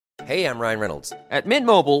Hey, I'm Ryan Reynolds. At Mint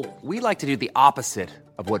Mobile, we like to do the opposite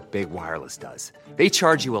of what Big Wireless does. They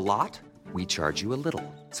charge you a lot, we charge you a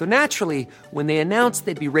little. So naturally, when they announced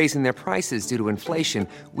they'd be raising their prices due to inflation,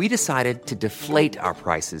 we decided to deflate our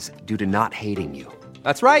prices due to not hating you.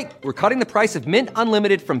 That's right. We're cutting the price of Mint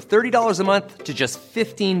Unlimited from $30 a month to just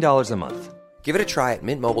 $15 a month. Give it a try at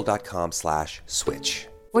mintmobile.com/switch.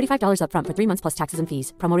 $45 up front for 3 months plus taxes and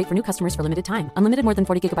fees. Promo rate for new customers for limited time. Unlimited more than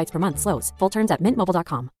 40 gigabytes per month. Slows full terms at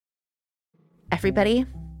mintmobile.com. Everybody,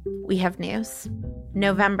 we have news.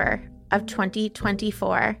 November of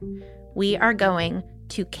 2024, we are going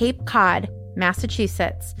to Cape Cod,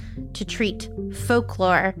 Massachusetts, to treat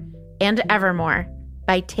Folklore and Evermore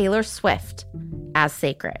by Taylor Swift as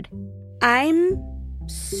sacred. I'm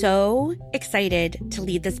so excited to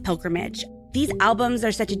lead this pilgrimage. These albums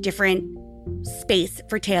are such a different space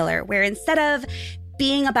for Taylor, where instead of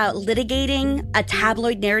being about litigating a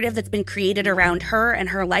tabloid narrative that's been created around her and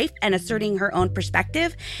her life and asserting her own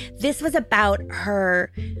perspective, this was about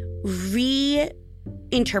her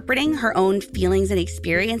reinterpreting her own feelings and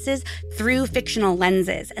experiences through fictional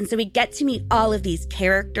lenses. And so we get to meet all of these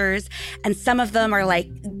characters, and some of them are like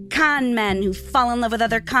con men who fall in love with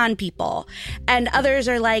other con people, and others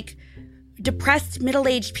are like depressed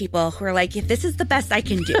middle-aged people who are like, if this is the best I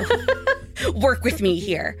can do, work with me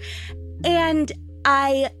here. And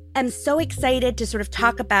I am so excited to sort of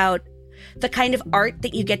talk about the kind of art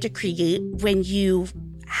that you get to create when you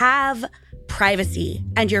have privacy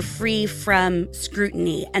and you're free from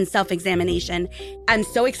scrutiny and self-examination. I'm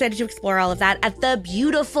so excited to explore all of that at the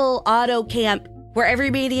beautiful Auto Camp, where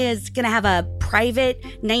everybody is going to have a private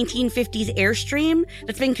 1950s Airstream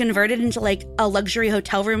that's been converted into like a luxury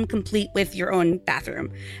hotel room complete with your own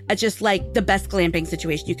bathroom. It's just like the best glamping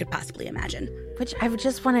situation you could possibly imagine. Which I've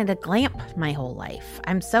just wanted to glamp my whole life.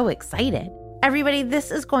 I'm so excited. Everybody, this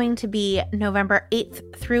is going to be November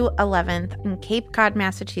 8th through 11th in Cape Cod,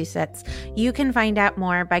 Massachusetts. You can find out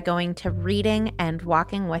more by going to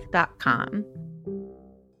readingandwalkingwith.com.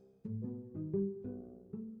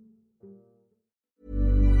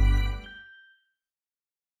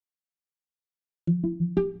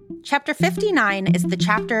 Chapter 59 is the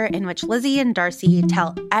chapter in which Lizzie and Darcy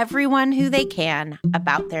tell everyone who they can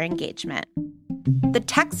about their engagement. The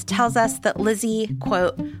text tells us that Lizzie,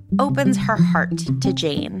 quote, opens her heart to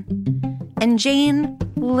Jane. And Jane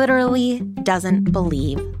literally doesn't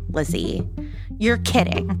believe Lizzie. You're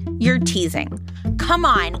kidding. You're teasing. Come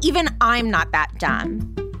on, even I'm not that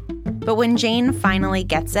dumb. But when Jane finally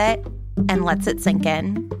gets it and lets it sink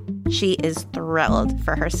in, she is thrilled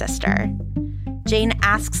for her sister. Jane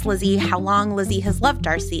asks Lizzie how long Lizzie has loved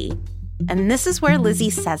Darcy. And this is where Lizzie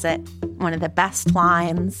says it, one of the best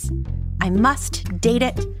lines. I must date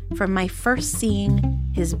it from my first seeing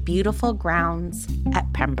his beautiful grounds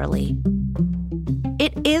at Pemberley.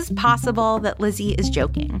 It is possible that Lizzie is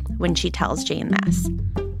joking when she tells Jane this,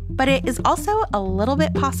 but it is also a little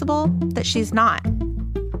bit possible that she's not.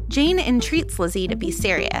 Jane entreats Lizzie to be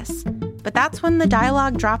serious, but that's when the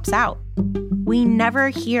dialogue drops out. We never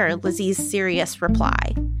hear Lizzie's serious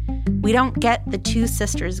reply. We don't get the two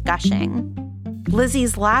sisters gushing.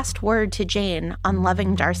 Lizzie's last word to Jane on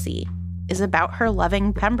loving Darcy is about her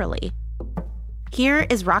loving Pemberley. Here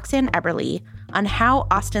is Roxanne Eberle on how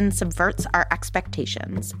Austen subverts our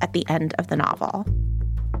expectations at the end of the novel.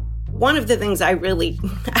 One of the things I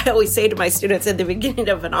always say to my students at the beginning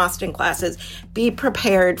of an Austen class is be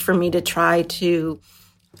prepared for me to try to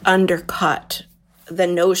undercut the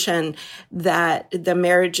notion that the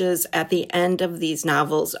marriages at the end of these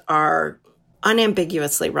novels are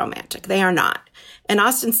unambiguously romantic. They are not. And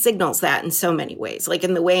Austen signals that in so many ways, like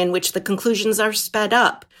in the way in which the conclusions are sped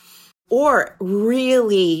up or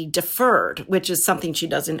really deferred, which is something she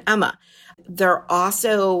does in Emma. They're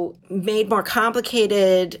also made more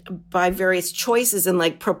complicated by various choices in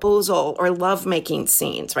like proposal or lovemaking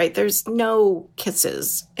scenes, right? There's no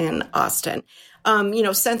kisses in Austen.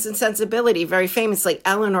 Sense and Sensibility, very famously,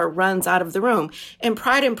 Eleanor runs out of the room. In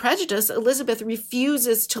Pride and Prejudice, Elizabeth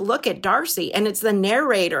refuses to look at Darcy, and it's the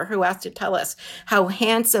narrator who has to tell us how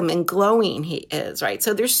handsome and glowing he is, right?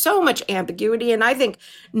 So there's so much ambiguity, and I think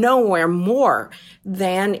nowhere more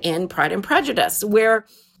than in Pride and Prejudice, where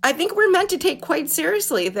I think we're meant to take quite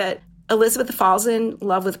seriously that Elizabeth falls in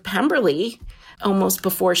love with Pemberley almost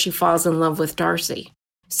before she falls in love with Darcy.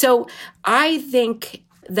 So I think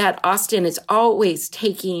that Austen is always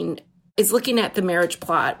looking at the marriage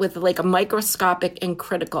plot with like a microscopic and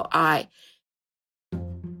critical eye.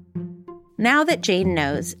 Now that Jane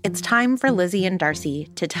knows, it's time for Lizzie and Darcy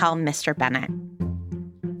to tell Mr. Bennet.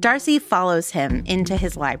 Darcy follows him into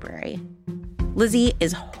his library. Lizzie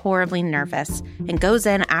is horribly nervous and goes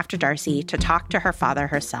in after Darcy to talk to her father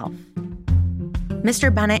herself.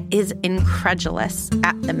 Mr. Bennet is incredulous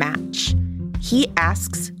at the match. He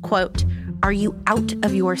asks, quote, "Are you out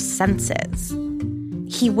of your senses?"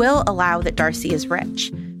 He will allow that Darcy is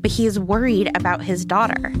rich, but he is worried about his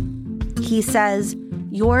daughter. He says,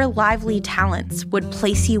 "Your lively talents would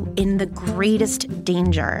place you in the greatest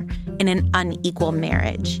danger in an unequal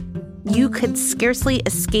marriage. You could scarcely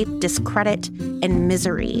escape discredit and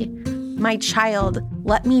misery. My child,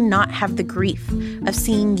 let me not have the grief of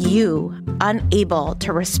seeing you unable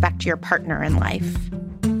to respect your partner in life."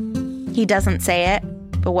 He doesn't say it,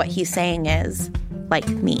 but what he's saying is, like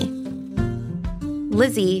me.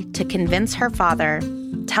 Lizzie, to convince her father,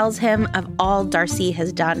 tells him of all Darcy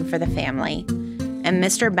has done for the family, and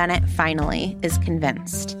Mr. Bennet finally is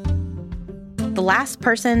convinced. The last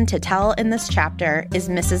person to tell in this chapter is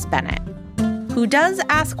Mrs. Bennet, who does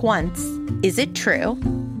ask once, "Is it true?"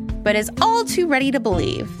 but is all too ready to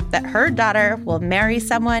believe that her daughter will marry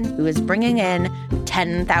someone who is bringing in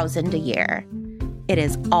 $10,000 a year. It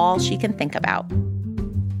is all she can think about.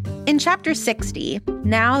 In chapter 60,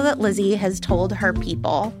 now that Lizzie has told her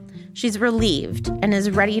people, she's relieved and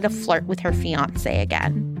is ready to flirt with her fiancé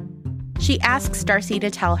again. She asks Darcy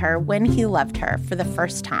to tell her when he loved her for the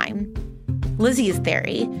first time. Lizzie's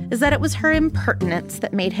theory is that it was her impertinence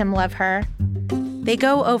that made him love her. They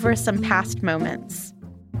go over some past moments.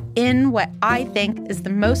 In what I think is the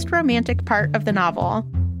most romantic part of the novel,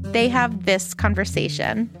 they have this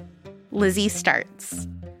conversation. Lizzie starts,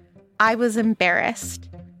 "I was embarrassed.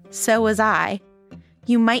 So was I.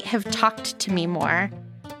 You might have talked to me more.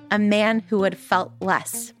 A man who had felt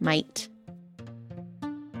less might."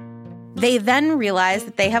 They then realize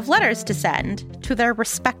that they have letters to send to their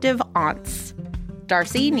respective aunts.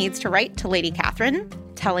 Darcy needs to write to Lady Catherine,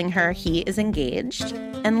 telling her he is engaged,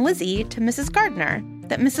 and Lizzie to Mrs. Gardiner,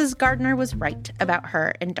 that Mrs. Gardiner was right about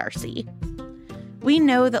her and Darcy. We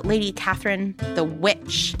know that Lady Catherine, the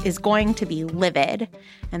witch, is going to be livid,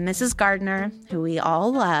 and Mrs. Gardiner, who we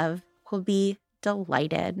all love, will be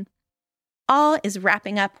delighted. All is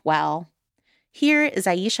wrapping up well. Here is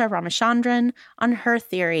Ayesha Ramachandran on her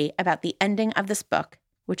theory about the ending of this book,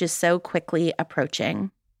 which is so quickly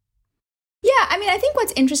approaching. Yeah, I mean, I think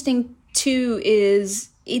what's interesting, too, is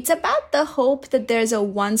it's about the hope that there's a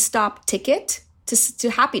one-stop ticket to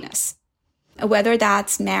happiness. Whether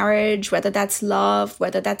that's marriage, whether that's love,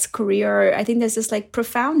 whether that's career, I think there's this like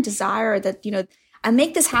profound desire that, I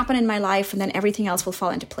make this happen in my life and then everything else will fall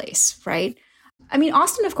into place, right? I mean,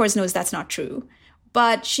 Austen, of course, knows that's not true,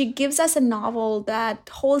 but she gives us a novel that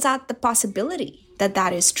holds out the possibility that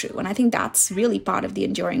that is true. And I think that's really part of the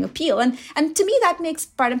enduring appeal. And to me, that makes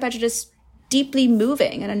Pride and Prejudice deeply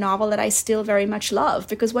moving and a novel that I still very much love,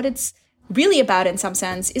 because what it's really about, in some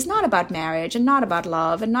sense, is not about marriage and not about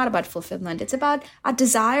love and not about fulfillment. It's about a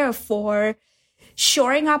desire for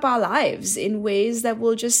shoring up our lives in ways that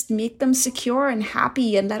will just make them secure and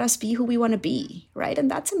happy and let us be who we want to be, right? And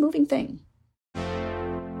that's a moving thing.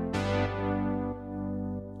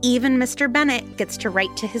 Even Mr. Bennet gets to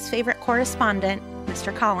write to his favorite correspondent,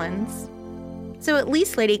 Mr. Collins. So at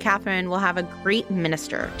least Lady Catherine will have a great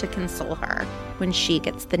minister to console her when she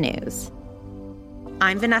gets the news.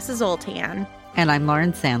 I'm Vanessa Zoltan. And I'm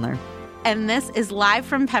Lauren Sandler. And this is Live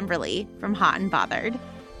from Pemberley from Hot and Bothered.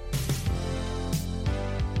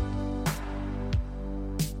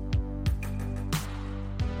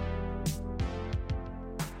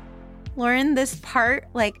 Lauren, this part,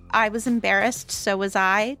 I was embarrassed, so was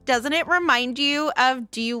I. Doesn't it remind you of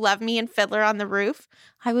Do You Love Me and Fiddler on the Roof?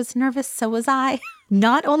 I was nervous, so was I.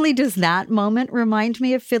 Not only does that moment remind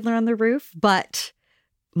me of Fiddler on the Roof, but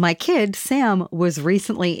my kid, Sam, was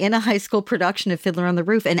recently in a high school production of Fiddler on the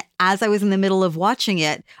Roof. And as I was in the middle of watching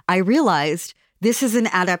it, I realized this is an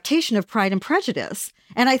adaptation of Pride and Prejudice.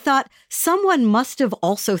 And I thought, someone must have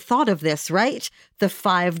also thought of this, right? The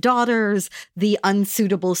 5 daughters, the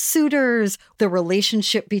unsuitable suitors, the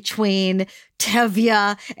relationship between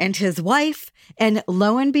Tevye and his wife. And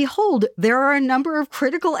lo and behold, there are a number of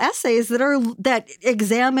critical essays that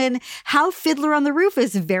examine how Fiddler on the Roof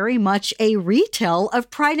is very much a retell of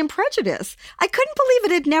Pride and Prejudice. I couldn't believe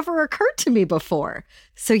it had never occurred to me before.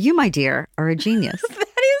 So you, my dear, are a genius. That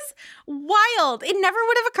is wild. It never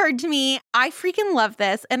would have occurred to me. I freaking love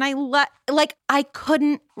this. And I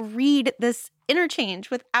couldn't read this interchange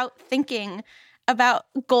without thinking about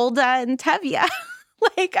Golda and Tevye.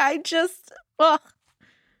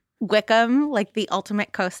 Wickham, the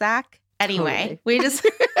ultimate Cossack. Anyway, Totally. we just...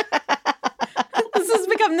 This has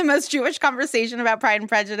become the most Jewish conversation about Pride and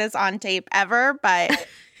Prejudice on tape ever. But,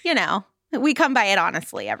 we come by it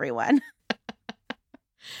honestly, everyone.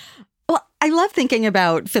 Well, I love thinking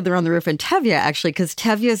about Fiddler on the Roof and Tevye, actually, because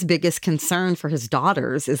Tevye's biggest concern for his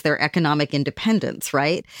daughters is their economic independence,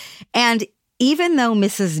 right? And even though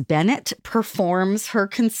Mrs. Bennet performs her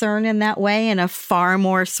concern in that way, in a far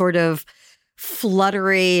more sort of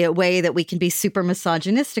fluttery way that we can be super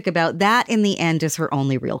misogynistic about, that in the end is her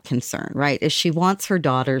only real concern, right? Is she wants her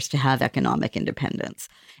daughters to have economic independence.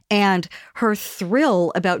 And her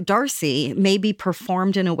thrill about Darcy may be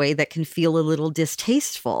performed in a way that can feel a little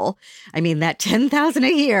distasteful. I mean, that $10,000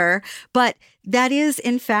 a year, but that is,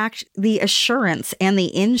 in fact, the assurance and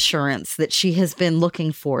the insurance that she has been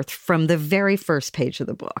looking for from the very first page of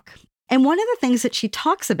the book. And one of the things that she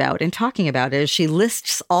talks about in talking about it is she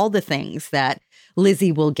lists all the things that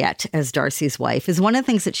Lizzie will get as Darcy's wife. Is one of the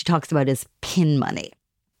things that she talks about is pin money.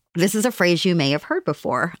 This is a phrase you may have heard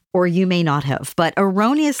before, or you may not have, but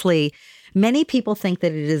erroneously, many people think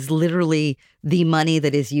that it is literally the money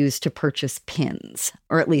that is used to purchase pins,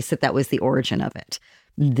 or at least that was the origin of it.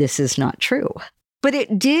 This is not true. But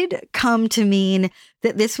it did come to mean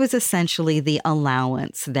that this was essentially the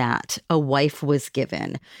allowance that a wife was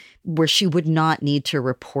given, where she would not need to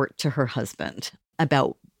report to her husband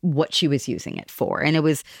about what she was using it for. And it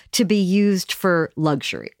was to be used for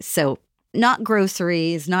luxury. So not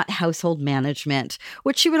groceries, not household management,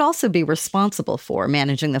 which she would also be responsible for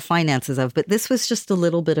managing the finances of. But this was just a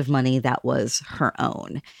little bit of money that was her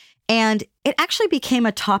own. And it actually became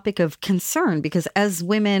a topic of concern because as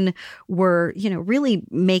women were, really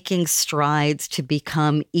making strides to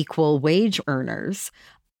become equal wage earners,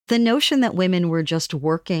 the notion that women were just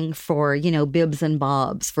working for, bibs and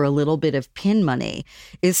bobs for a little bit of pin money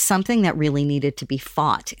is something that really needed to be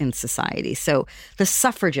fought in society. So the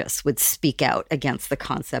suffragists would speak out against the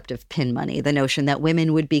concept of pin money, the notion that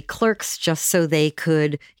women would be clerks just so they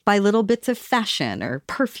could buy little bits of fashion or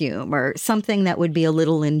perfume or something that would be a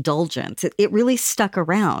little indulgent. It really stuck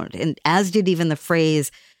around, and as did even the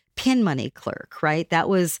phrase pin money clerk, right? That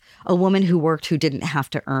was a woman who worked who didn't have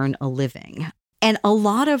to earn a living. And a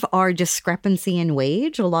lot of our discrepancy in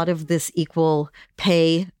wage, a lot of this equal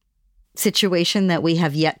pay situation that we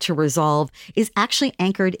have yet to resolve is actually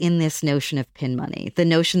anchored in this notion of pin money, the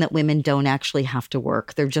notion that women don't actually have to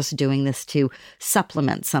work. They're just doing this to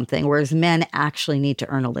supplement something, whereas men actually need to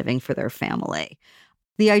earn a living for their family.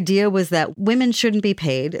 The idea was that women shouldn't be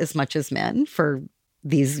paid as much as men for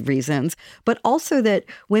these reasons, but also that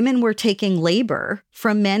women were taking labor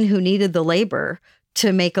from men who needed the labor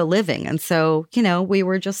to make a living. And so, we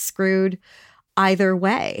were just screwed either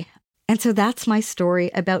way. And so that's my story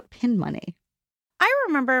about pin money. I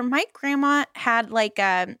remember my grandma had like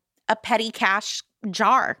a petty cash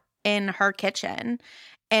jar in her kitchen,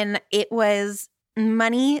 and it was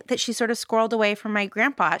money that she sort of squirreled away from my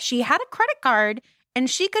grandpa. She had a credit card and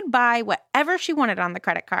she could buy whatever she wanted on the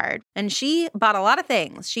credit card. And she bought a lot of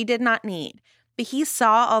things she did not need. But he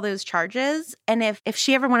saw all those charges, and if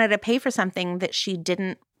she ever wanted to pay for something that she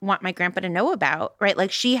didn't want my grandpa to know about, right? Like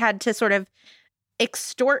she had to sort of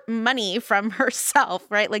extort money from herself,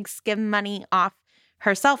 right? Like skim money off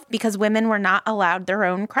herself because women were not allowed their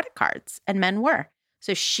own credit cards and men were.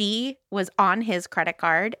 So she was on his credit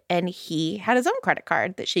card and he had his own credit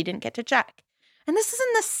card that she didn't get to check. And this is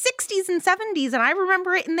in the 60s and 70s, and I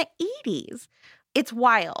remember it in the 80s. It's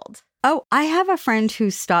wild. Oh, I have a friend who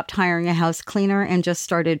stopped hiring a house cleaner and just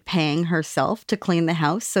started paying herself to clean the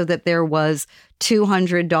house so that there was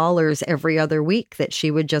 $200 every other week that she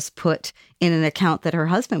would just put in an account that her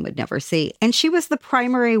husband would never see. And she was the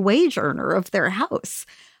primary wage earner of their house.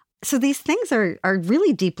 So these things are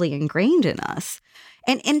really deeply ingrained in us.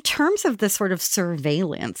 And in terms of the sort of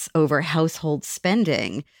surveillance over household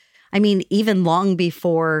spending, I mean, even long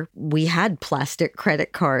before we had plastic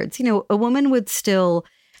credit cards, a woman would still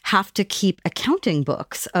have to keep accounting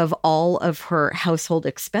books of all of her household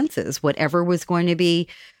expenses, whatever was going to be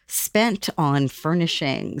spent on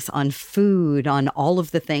furnishings, on food, on all of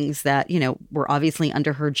the things that, were obviously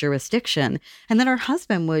under her jurisdiction. And then her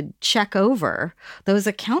husband would check over those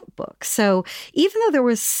account books. So even though there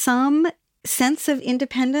was some sense of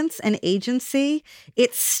independence and agency,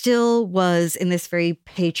 it still was in this very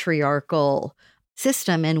patriarchal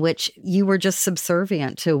system in which you were just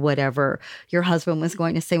subservient to whatever your husband was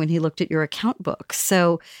going to say when he looked at your account book.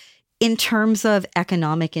 So in terms of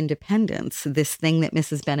economic independence, this thing that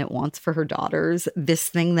Mrs. Bennet wants for her daughters, this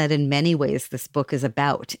thing that in many ways this book is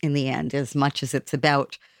about in the end, as much as it's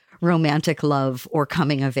about romantic love or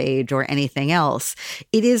coming of age or anything else,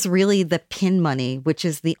 it is really the pin money, which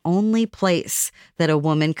is the only place that a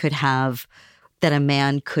woman could have that a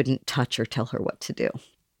man couldn't touch or tell her what to do.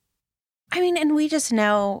 I mean, and we just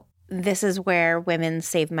know this is where women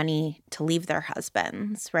save money to leave their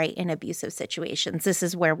husbands, right, in abusive situations. This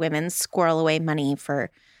is where women squirrel away money for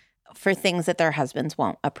things that their husbands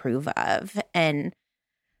won't approve of. And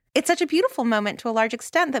it's such a beautiful moment to a large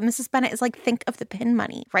extent that Mrs. Bennet is like, think of the pin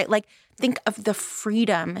money, right? Like, think of the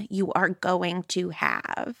freedom you are going to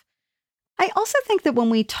have. I also think that when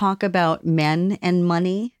we talk about men and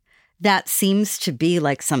money, that seems to be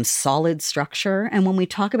like some solid structure. And when we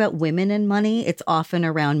talk about women and money, it's often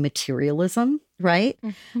around materialism, right?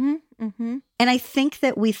 Mm-hmm, mm-hmm. And I think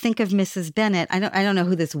that we think of Mrs. Bennet, I don't know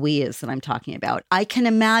who this we is that I'm talking about. I can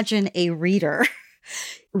imagine a reader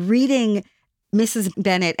reading Mrs.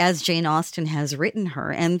 Bennet as Jane Austen has written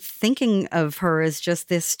her and thinking of her as just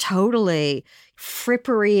this totally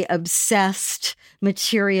frippery, obsessed,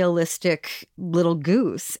 materialistic little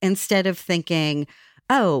goose, instead of thinking,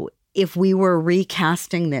 oh, if we were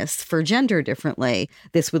recasting this for gender differently,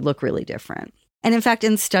 this would look really different. And in fact,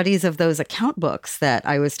 in studies of those account books that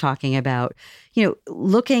I was talking about,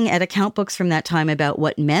 looking at account books from that time about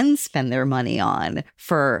what men spend their money on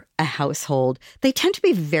for a household, they tend to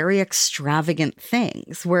be very extravagant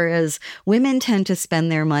things, whereas women tend to spend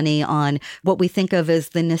their money on what we think of as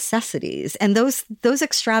the necessities. And those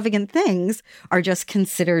extravagant things are just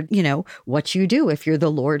considered, what you do if you're the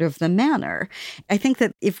lord of the manor. I think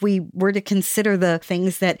that if we were to consider the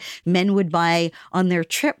things that men would buy on their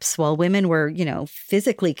trips while women were,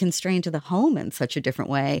 physically constrained to the home in such a different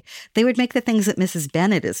way, they would make the things that Mrs.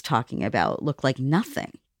 Bennet is talking about look like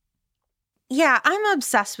nothing. Yeah, I'm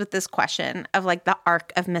obsessed with this question of like the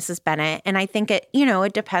arc of Mrs. Bennet. And I think it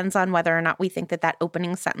depends on whether or not we think that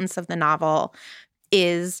opening sentence of the novel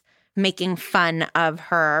is making fun of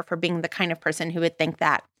her for being the kind of person who would think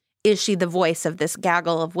that, is she the voice of this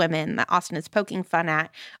gaggle of women that Austen is poking fun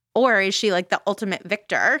at? Or is she like the ultimate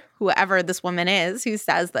victor, whoever this woman is who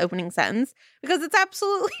says the opening sentence? Because it's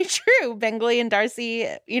absolutely true. Bingley and Darcy,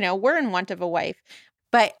 were in want of a wife.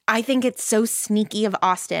 But I think it's so sneaky of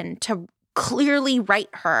Austen to clearly write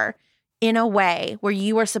her in a way where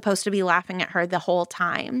you are supposed to be laughing at her the whole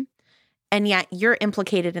time. And yet you're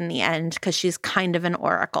implicated in the end because she's kind of an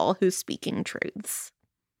oracle who's speaking truths.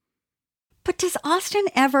 But does Austen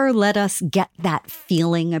ever let us get that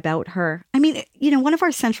feeling about her? I mean, one of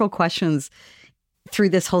our central questions through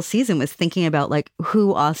this whole season was thinking about like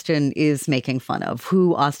who Austen is making fun of,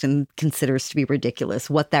 who Austen considers to be ridiculous,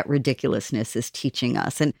 what that ridiculousness is teaching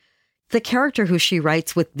us. And the character who she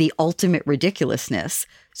writes with the ultimate ridiculousness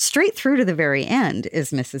straight through to the very end is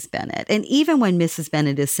Mrs. Bennet. And even when Mrs.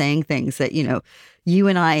 Bennet is saying things that, you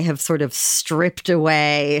and I have sort of stripped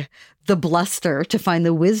away the bluster to find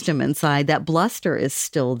the wisdom inside, that bluster is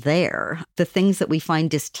still there. The things that we find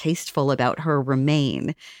distasteful about her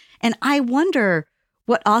remain. And I wonder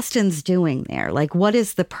what Austen's doing there. Like, what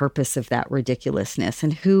is the purpose of that ridiculousness,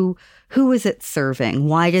 and who is it serving?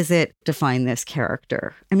 Why does it define this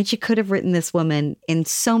character? I mean, she could have written this woman in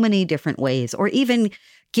so many different ways, or even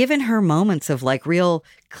given her moments of like real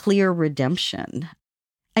clear redemption.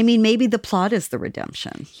 I mean, maybe the plot is the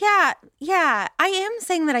redemption. Yeah. I am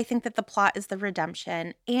saying that I think that the plot is the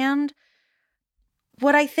redemption. And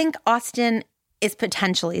what I think Austen is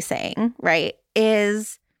potentially saying, right,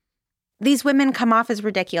 is these women come off as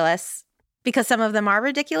ridiculous because some of them are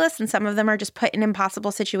ridiculous and some of them are just put in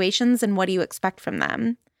impossible situations. And what do you expect from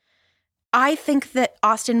them? I think that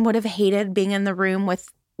Austen would have hated being in the room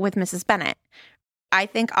with Mrs. Bennet. I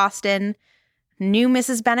think Austen knew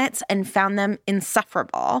Mrs. Bennet's and found them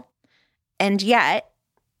insufferable, and yet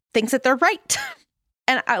thinks that they're right.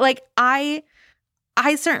 And I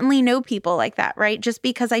certainly know people like that, right? Just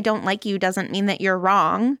because I don't like you doesn't mean that you're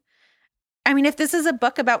wrong. I mean, if this is a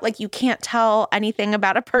book about like you can't tell anything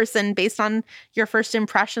about a person based on your first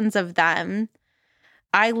impressions of them,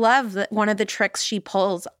 I love that one of the tricks she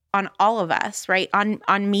pulls on all of us, right?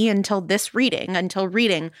 On me until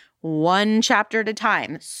reading one chapter at a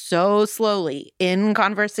time, so slowly in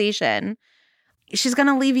conversation, she's going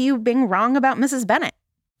to leave you being wrong about Mrs. Bennet.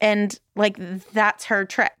 And like, that's her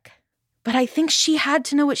trick. But I think she had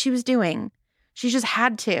to know what she was doing. She just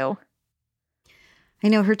had to. I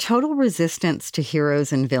know her total resistance to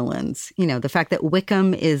heroes and villains, the fact that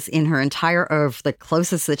Wickham is in her of the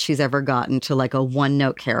closest that she's ever gotten to like a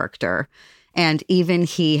one-note character. And even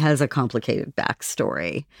he has a complicated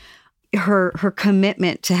backstory. Her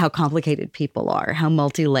commitment to how complicated people are, how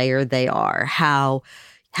multi-layered they are, how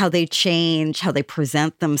they change, how they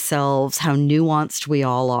present themselves, how nuanced we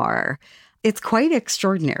all are. It's quite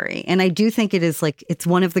extraordinary. And I do think it is like, it's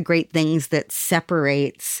one of the great things that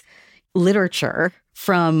separates literature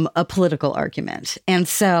from a political argument. And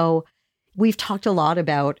so We've talked a lot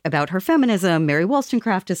about her feminism. Mary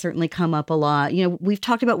Wollstonecraft has certainly come up a lot. You know, we've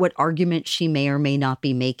talked about what argument she may or may not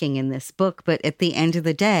be making in this book, but at the end of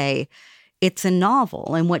the day, it's a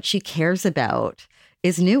novel, and what she cares about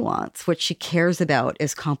is nuance. What she cares about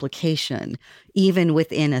is complication, even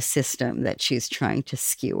within a system that she's trying to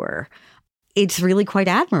skewer. It's really quite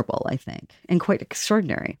admirable, I think, and quite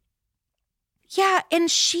extraordinary. Yeah, and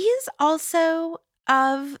she's also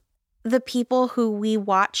of the people who we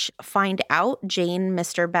watch find out, Jane,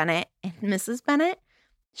 Mr. Bennet, and Mrs. Bennet.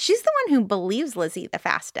 She's the one who believes Lizzie the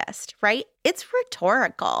fastest, right? It's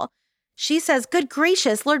rhetorical. She says, "Good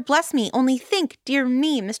gracious, Lord bless me, only think, dear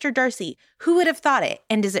me, Mr. Darcy, who would have thought it?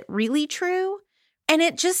 And is it really true?" And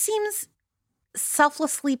it just seems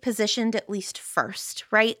selflessly positioned, at least first,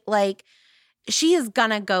 right? Like, she is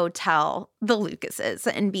gonna go tell the Lucases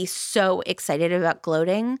and be so excited about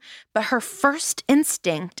gloating. But her first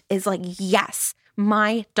instinct is like, yes,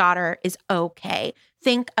 my daughter is okay.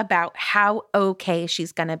 Think about how okay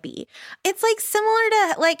she's gonna be. It's like similar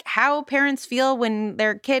to like how parents feel when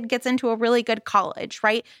their kid gets into a really good college,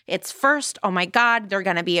 right? It's first, oh my God, they're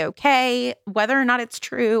gonna be okay. Whether or not it's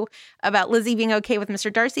true about Lizzie being okay with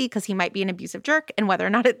Mr. Darcy because he might be an abusive jerk, and whether or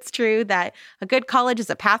not it's true that a good college is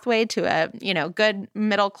a pathway to a, good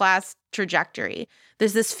middle class trajectory.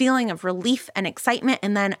 There's this feeling of relief and excitement,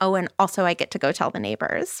 and then, oh, and also I get to go tell the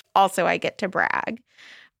neighbors. Also, I get to brag.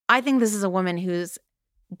 I think this is a woman who's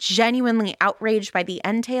genuinely outraged by the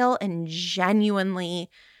entail and genuinely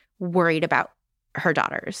worried about her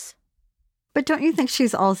daughters. But don't you think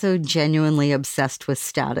she's also genuinely obsessed with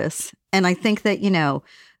status? And I think that,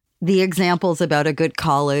 the examples about a good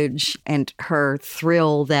college and her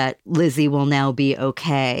thrill that Lizzie will now be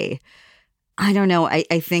okay, I don't know.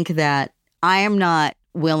 I think that I am not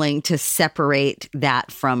willing to separate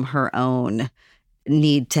that from her own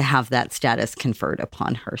need to have that status conferred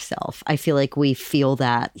upon herself. I feel like we feel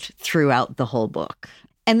that throughout the whole book.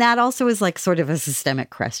 And that also is like sort of a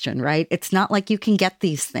systemic question, right? It's not like you can get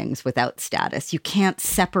these things without status. You can't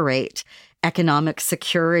separate economic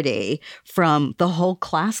security from the whole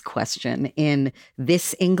class question in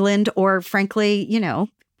this England or, frankly,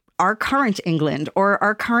 our current England or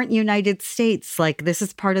our current United States. Like, this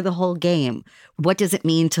is part of the whole game. What does it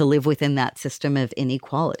mean to live within that system of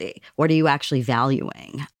inequality? What are you actually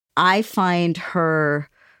valuing? I find her,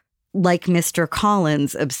 like Mr.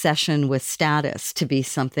 Collins' obsession with status to be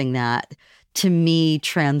something that, to me,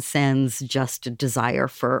 transcends just a desire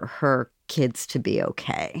for her kids to be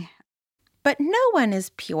okay. But no one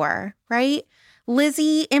is pure, right?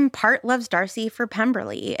 Lizzie in part loves Darcy for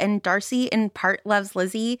Pemberley, and Darcy in part loves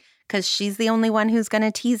Lizzie because she's the only one who's going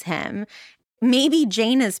to tease him. Maybe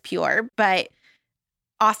Jane is pure, but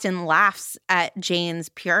Austen laughs at Jane's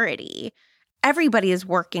purity. Everybody is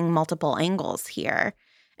working multiple angles here.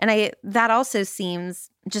 And that also seems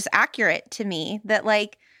just accurate to me, that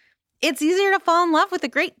like it's easier to fall in love with a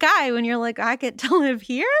great guy when you're like, I get to live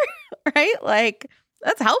here, right? Like,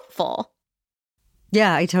 that's helpful.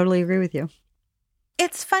 Yeah, I totally agree with you.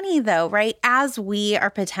 It's funny, though, right? As we are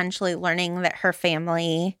potentially learning that her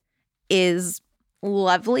family is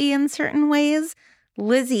lovely in certain ways,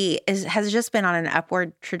 Lizzie has just been on an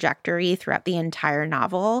upward trajectory throughout the entire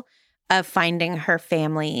novel of finding her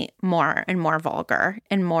family more and more vulgar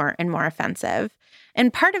and more offensive.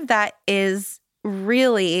 And part of that is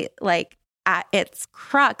really like at its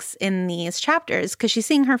crux in these chapters because she's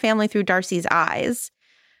seeing her family through Darcy's eyes.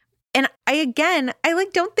 And I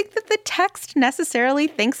don't think that the text necessarily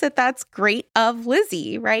thinks that that's great of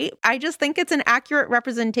Lizzie, right? I just think it's an accurate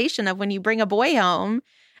representation of when you bring a boy home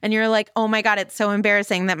and you're like, oh my God, it's so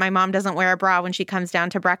embarrassing that my mom doesn't wear a bra when she comes down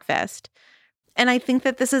to breakfast. And I think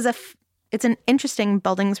that this is it's an interesting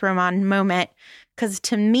Bildungsroman moment because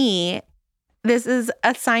to me, this is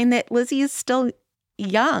a sign that Lizzie is still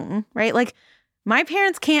young, right? Like, my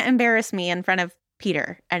parents can't embarrass me in front of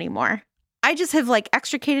Peter anymore. I just have like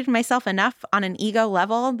extricated myself enough on an ego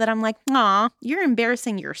level that I'm like, aw, you're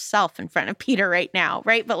embarrassing yourself in front of Peter right now,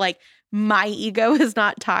 right? But like my ego is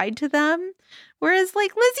not tied to them. Whereas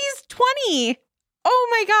like Lizzie's 20. Oh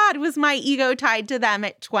my God, was my ego tied to them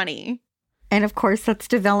at 20? And of course, that's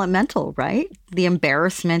developmental, right? The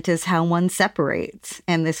embarrassment is how one separates.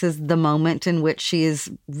 And this is the moment in which she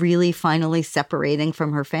is really finally separating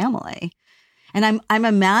from her family. And I'm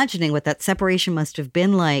imagining what that separation must have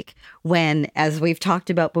been like when, as we've talked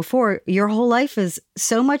about before, your whole life is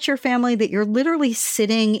so much your family that you're literally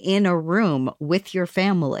sitting in a room with your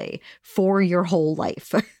family for your whole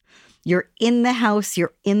life. You're in the house,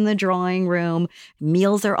 you're in the drawing room,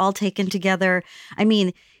 meals are all taken together. I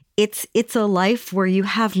mean, it's a life where you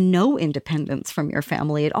have no independence from your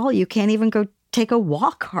family at all. You can't even go take a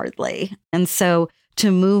walk hardly. And so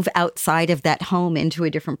to move outside of that home into a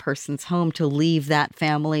different person's home, to leave that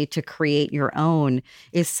family, to create your own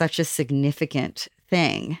is such a significant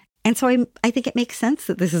thing. And so I think it makes sense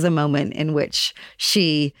that this is a moment in which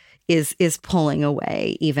she is pulling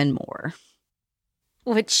away even more.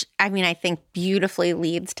 Which, I mean, I think beautifully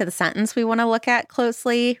leads to the sentence we want to look at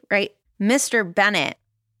closely, right? Mr. Bennet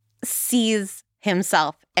sees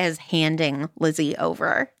himself as handing Lizzie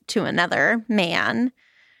over to another man.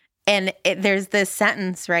 And there's this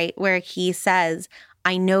sentence, right, where he says,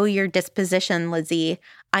 I know your disposition, Lizzie.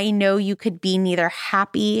 I know you could be neither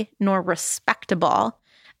happy nor respectable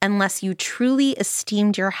unless you truly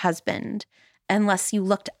esteemed your husband, unless you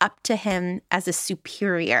looked up to him as a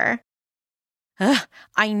superior.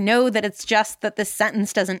 I know that it's just that this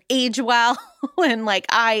sentence doesn't age well and like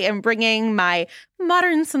I am bringing my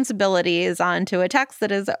modern sensibilities onto a text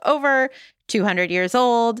that is over 200 years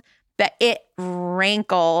old, but it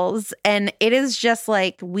rankles. And it is just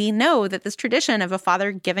like, we know that this tradition of a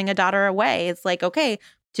father giving a daughter away, it's like, okay,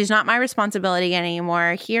 she's not my responsibility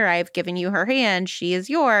anymore. Here, I've given you her hand. She is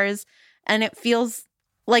yours. And it feels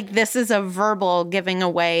like this is a verbal giving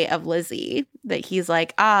away of Lizzie, that he's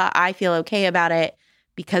like, I feel okay about it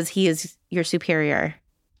because he is your superior.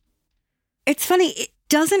 It's funny. It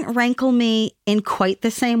doesn't rankle me in quite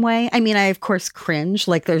the same way. I mean, I, of course, cringe.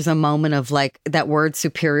 Like there's a moment of like that word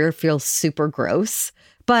superior feels super gross.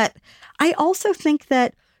 But I also think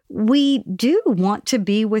that we do want to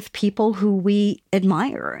be with people who we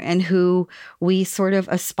admire and who we sort of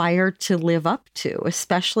aspire to live up to,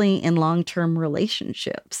 especially in long-term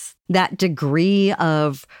relationships. That degree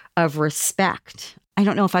of respect. I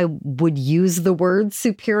don't know if I would use the word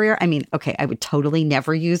superior. I mean, okay, I would totally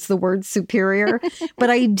never use the word superior, but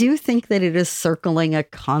I do think that it is circling a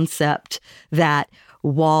concept that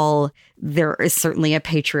while there is certainly a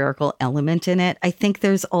patriarchal element in it, I think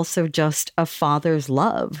there's also just a father's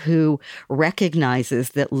love who recognizes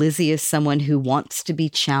that Lizzie is someone who wants to be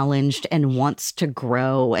challenged and wants to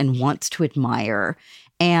grow and wants to admire,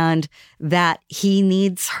 and that he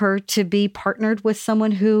needs her to be partnered with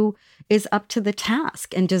someone who is up to the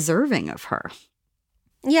task and deserving of her.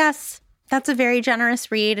 Yes, that's a very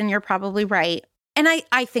generous read, and you're probably right. And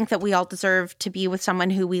I think that we all deserve to be with someone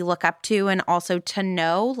who we look up to, and also to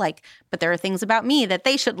know, like, but there are things about me that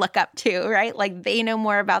they should look up to, right? Like they know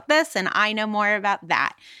more about this and I know more about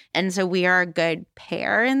that. And so we are a good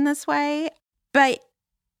pair in this way. But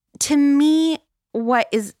to me, what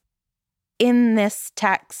is in this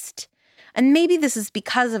text, and maybe this is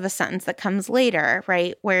because of a sentence that comes later,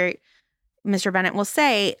 right, where Mr. Bennet will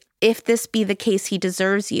say, if this be the case, he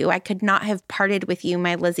deserves you. I could not have parted with you,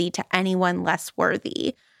 my Lizzie, to anyone less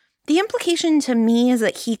worthy. The implication to me is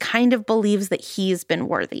that he kind of believes that he's been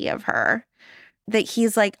worthy of her. That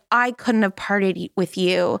he's like, I couldn't have parted with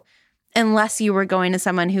you unless you were going to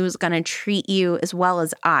someone who was going to treat you as well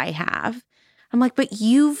as I have. I'm like, but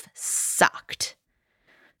you've sucked.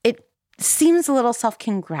 It seems a little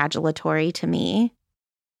self-congratulatory to me.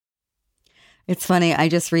 It's funny. I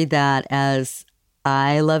just read that as,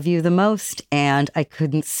 I love you the most, and I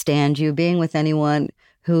couldn't stand you being with anyone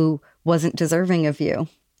who wasn't deserving of you.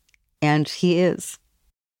 And he is.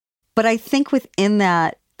 But I think within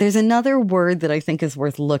that, there's another word that I think is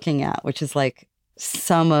worth looking at, which is like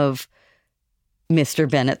some of Mr.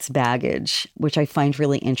 Bennet's baggage, which I find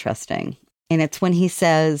really interesting. And it's when he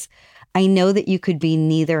says, I know that you could be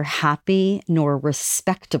neither happy nor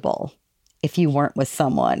respectable if you weren't with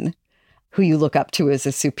someone who you look up to as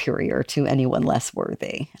a superior to anyone less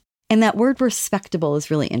worthy. And that word respectable is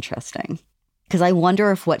really interesting, because I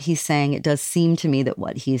wonder if what he's saying, it does seem to me that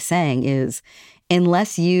what he's saying is,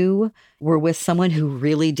 unless you were with someone who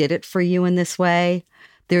really did it for you in this way,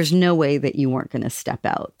 there's no way that you weren't going to step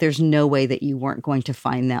out. There's no way that you weren't going to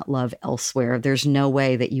find that love elsewhere. There's no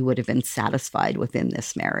way that you would have been satisfied within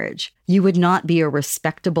this marriage. You would not be a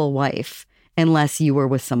respectable wife unless you were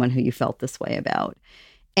with someone who you felt this way about.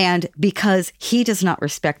 And because he does not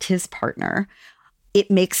respect his partner, it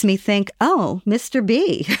makes me think, oh, Mr.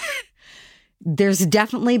 B, there's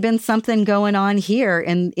definitely been something going on here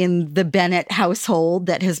in the Bennet household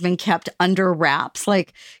that has been kept under wraps.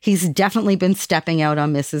 Like, he's definitely been stepping out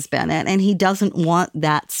on Mrs. Bennet, and he doesn't want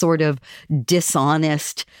that sort of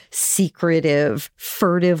dishonest, secretive,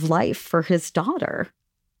 furtive life for his daughter.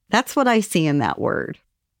 That's what I see in that word.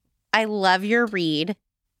 I love your read.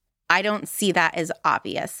 I don't see that as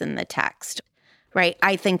obvious in the text, right?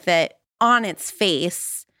 I think that on its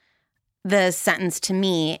face, the sentence to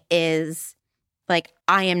me is like,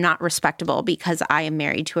 I am not respectable because I am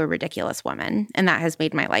married to a ridiculous woman, and that has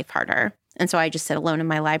made my life harder. And so I just sit alone in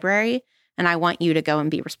my library and I want you to go and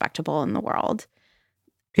be respectable in the world.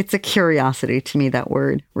 It's a curiosity to me, that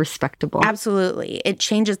word, respectable. Absolutely. It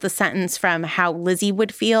changes the sentence from how Lizzie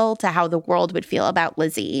would feel to how the world would feel about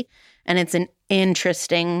Lizzie. And it's an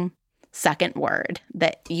interesting second word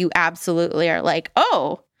that you absolutely are like,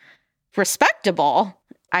 oh, respectable.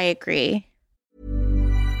 I agree.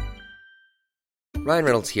 Ryan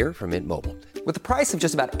Reynolds here from Mint Mobile. With the price of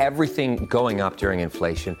just about everything going up during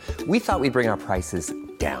inflation, we thought we'd bring our prices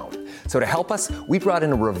down. So to help us, we brought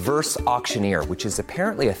in a reverse auctioneer, which is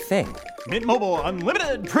apparently a thing. Mint Mobile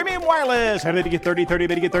Unlimited Premium Wireless. How to get 30, 30,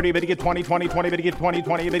 bit to get 30, bit to get 20, 20, 20, bit to get 20,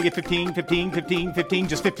 20, bit to get 15, 15, 15, 15,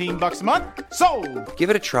 just $15 a month? Sold!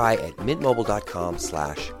 Give it a try at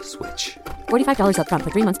mintmobile.com/switch. $45 up front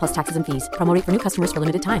for 3 months plus taxes and fees. Promo rate for new customers for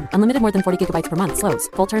limited time. Unlimited more than 40 gigabytes per month. Slows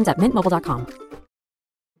full terms at mintmobile.com.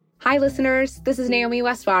 Hi, listeners. This is Naomi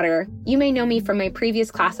Westwater. You may know me from my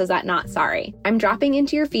previous classes at Not Sorry. I'm dropping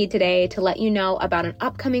into your feed today to let you know about an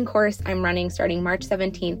upcoming course I'm running starting March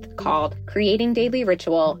 17th called Creating Daily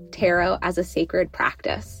Ritual, Tarot as a Sacred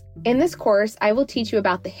Practice. In this course, I will teach you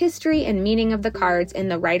about the history and meaning of the cards in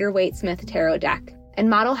the Rider-Waite-Smith Tarot deck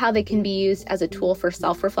and model how they can be used as a tool for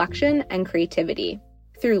self-reflection and creativity.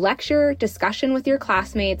 Through lecture, discussion with your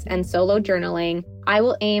classmates, and solo journaling, I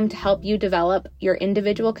will aim to help you develop your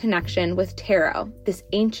individual connection with tarot, this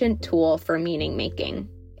ancient tool for meaning making.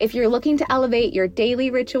 If you're looking to elevate your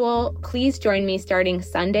daily ritual, please join me starting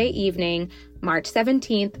Sunday evening, March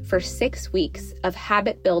 17th, for 6 weeks of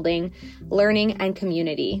habit building, learning, and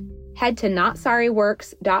community. Head to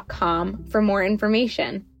notsorryworks.com for more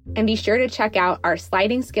information. And be sure to check out our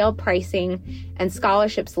sliding scale pricing and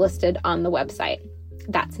scholarships listed on the website.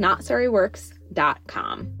 That's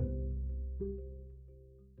notsorryworks.com.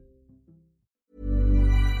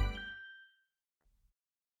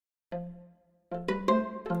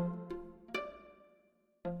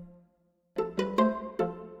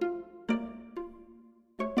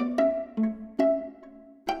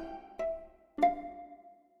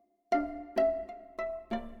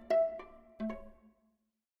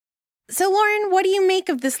 So, Lauren, what do you make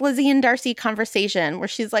of this Lizzie and Darcy conversation where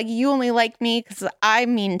she's like, you only like me because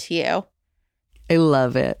I'm mean to you? I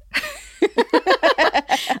love it.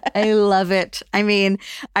 I love it. I mean,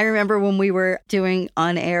 I remember when we were doing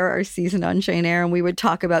On Air, our season on Jane Eyre, and we would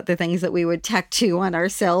talk about the things that we would tattoo on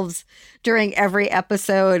ourselves during every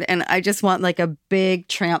episode. And I just want like a big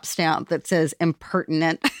tramp stamp that says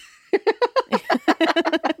impertinent.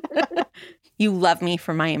 You love me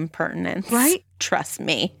for my impertinence. Right? Trust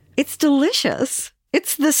me. It's delicious.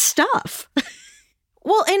 It's the stuff.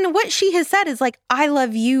 Well, and what she has said is like, I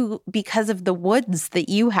love you because of the woods that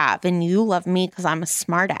you have, and you love me because I'm a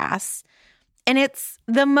smartass. And it's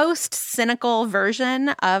the most cynical version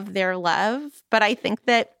of their love, but I think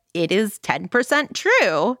that it is 10%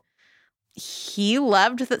 true. He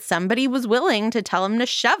loved that somebody was willing to tell him to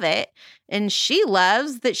shove it, and she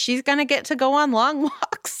loves that she's going to get to go on long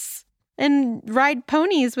walks and ride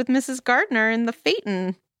ponies with Mrs. Gardner in the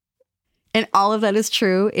Phaeton. And all of that is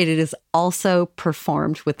true. It is also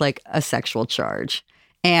performed with like a sexual charge.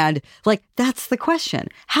 And like, that's the question.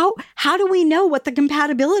 How do we know what the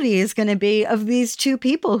compatibility is going to be of these two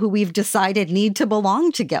people who we've decided need to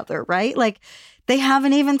belong together, right? Like, they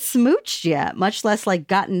haven't even smooched yet, much less like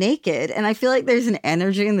got naked. And I feel like there's an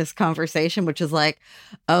energy in this conversation, which is like,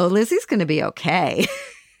 oh, Lizzie's going to be okay.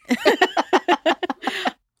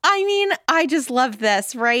 I mean, I just love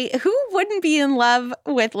this, right? Who wouldn't be in love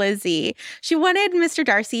with Lizzie? She wanted Mr.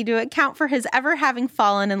 Darcy to account for his ever having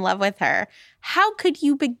fallen in love with her. How could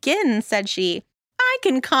you begin, said she. I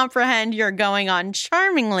can comprehend your going on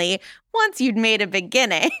charmingly once you'd made a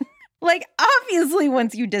beginning. Like, obviously,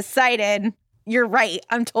 once you decided, you're right,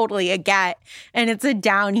 I'm totally a get. And it's a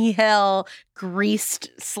downhill,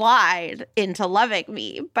 greased slide into loving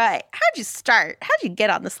me. But how'd you start? How'd you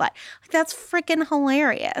get on the slide? Like, that's freaking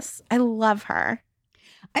hilarious. I love her.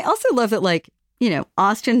 I also love that, like, you know,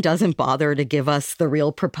 Austen doesn't bother to give us the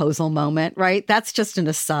real proposal moment, right? That's just an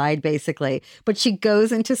aside, basically. But she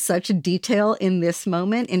goes into such detail in this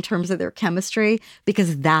moment in terms of their chemistry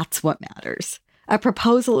because that's what matters. A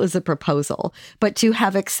proposal is a proposal, but to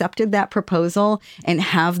have accepted that proposal and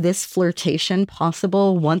have this flirtation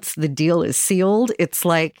possible once the deal is sealed, it's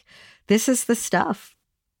like, this is the stuff.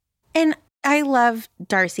 And I love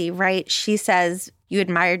Darcy, right? She says, you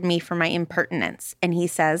admired me for my impertinence. And he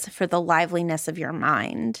says, for the liveliness of your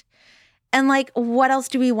mind. And like, what else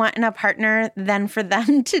do we want in a partner than for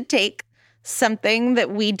them to take something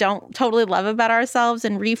that we don't totally love about ourselves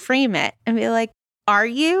and reframe it and be like, are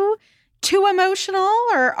you too emotional,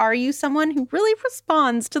 or are you someone who really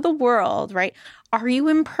responds to the world, right? are you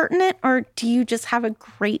impertinent or do you just have a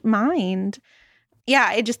great mind? Yeah,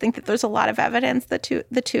 I just think that there's a lot of evidence that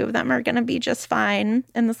the two of them are going to be just fine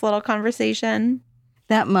in this little conversation.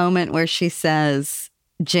 That moment where she says,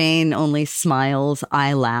 Jane only smiles,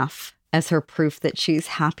 I laugh, as her proof that she's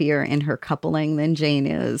happier in her coupling than Jane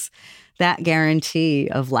is. That guarantee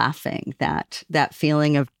of laughing, that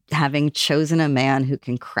feeling of having chosen a man who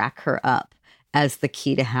can crack her up as the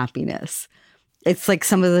key to happiness. It's like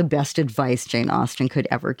some of the best advice Jane Austen could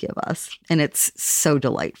ever give us. And it's so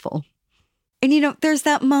delightful. And, there's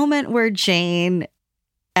that moment where Jane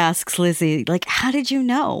asks Lizzie, like, how did you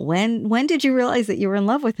know? When did you realize that you were in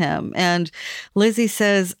love with him? And Lizzie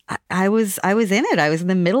says, I was in it. I was in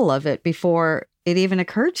the middle of it before it even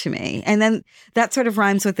occurred to me. And then that sort of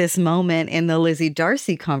rhymes with this moment in the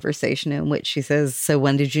Lizzie-Darcy conversation in which she says, so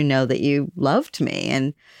when did you know that you loved me?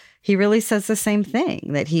 And he really says the same thing,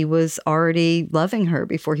 that he was already loving her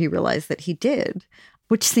before he realized that he did,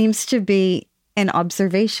 which seems to be an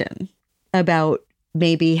observation about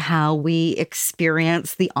maybe how we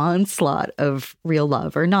experience the onslaught of real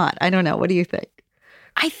love or not. I don't know. What do you think?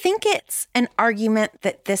 I think it's an argument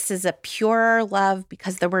that this is a purer love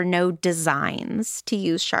because there were no designs, to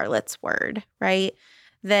use Charlotte's word, right?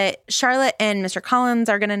 That Charlotte and Mr. Collins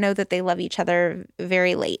are going to know that they love each other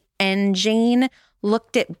very late. And Jane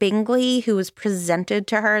looked at Bingley, who was presented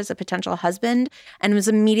to her as a potential husband, and was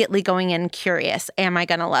immediately going in curious, am I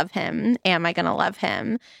going to love him? Am I going to love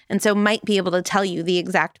him? And so might be able to tell you the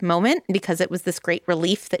exact moment because it was this great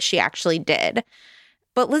relief that she actually did.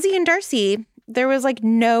 But Lizzie and Darcy, there was like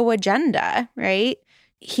no agenda, right?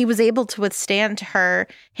 He was able to withstand her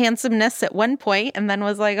handsomeness at one point and then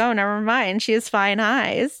was like, oh, never mind, she has fine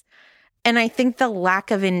eyes. And I think the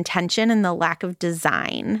lack of intention and the lack of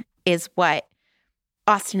design is what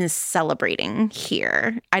Austen is celebrating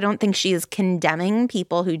here. I don't think she is condemning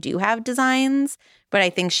people who do have designs, but I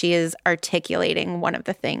think she is articulating one of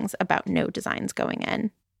the things about no designs going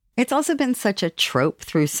in. It's also been such a trope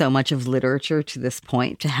through so much of literature to this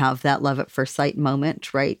point to have that love at first sight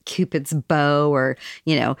moment, right? Cupid's bow, or,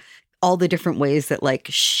 all the different ways that like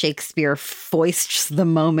Shakespeare foists the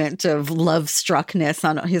moment of love struckness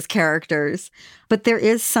on his characters. But there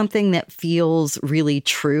is something that feels really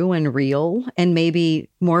true and real and maybe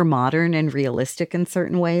more modern and realistic in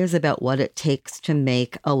certain ways about what it takes to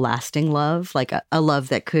make a lasting love, like a love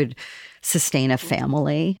that could sustain a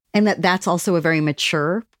family. And that's also a very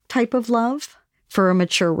mature type of love for a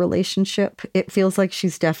mature relationship. It feels like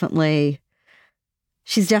she's definitely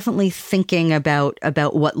thinking about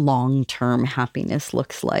what long-term happiness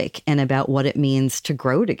looks like and about what it means to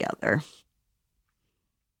grow together.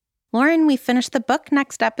 Lauren, we finished the book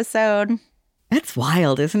next episode. That's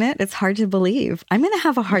wild, isn't it? It's hard to believe. I'm going to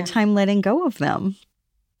have a hard time letting go of them.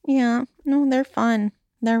 Yeah. No, they're fun.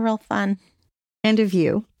 They're real fun. And of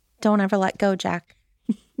you. Don't ever let go, Jack.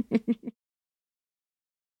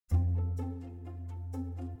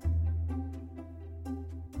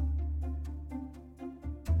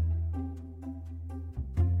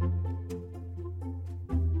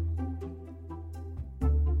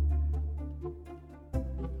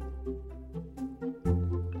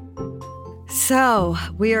 So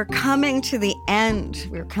we are coming to the end.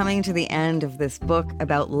 We're coming to the end of this book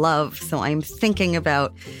about love. So I'm thinking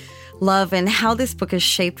about love and how this book has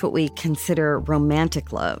shaped what we consider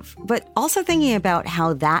romantic love, but also thinking about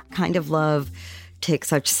how that kind of love takes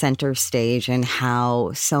such center stage and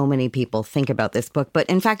how so many people think about this book. But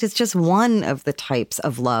in fact, it's just one of the types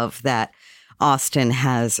of love that Austen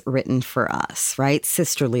has written for us, right?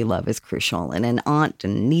 Sisterly love is crucial, and an aunt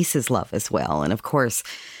and niece's love as well. And of course,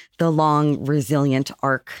 the long, resilient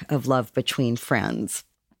arc of love between friends.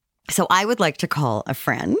 So I would like to call a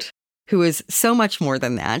friend who is so much more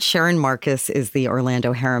than that. Sharon Marcus is the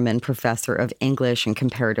Orlando Harriman Professor of English and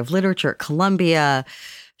Comparative Literature at Columbia.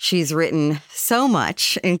 She's written so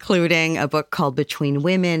much, including a book called Between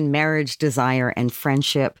Women, Marriage, Desire, and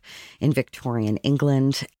Friendship in Victorian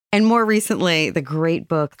England. And more recently, the great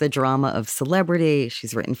book, The Drama of Celebrity.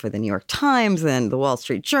 She's written for the New York Times and the Wall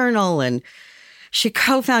Street Journal, and she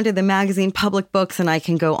co-founded the magazine Public Books, and I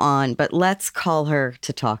can go on, but let's call her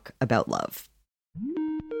to talk about love.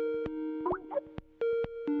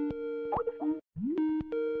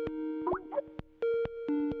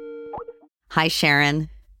 Hi, Sharon.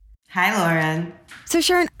 Hi, Lauren. So,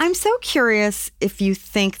 Sharon, I'm so curious if you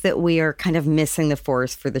think that we are kind of missing the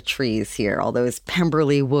forest for the trees here, all those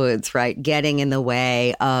Pemberley woods, right, getting in the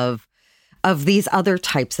way of these other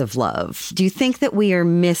types of love. Do you think that we are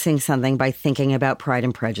missing something by thinking about Pride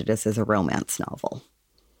and Prejudice as a romance novel?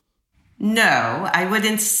 No, I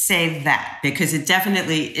wouldn't say that, because it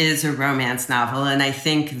definitely is a romance novel. And I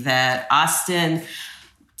think that Austen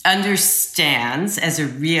understands as a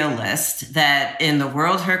realist that in the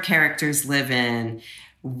world her characters live in,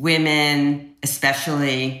 women,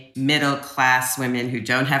 especially middle-class women who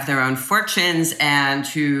don't have their own fortunes and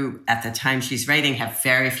who, at the time she's writing, have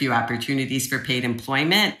very few opportunities for paid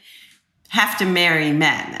employment, have to marry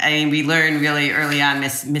men. I mean, we learn really early on,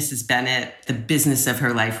 Mrs. Bennet, the business of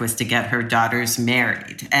her life was to get her daughters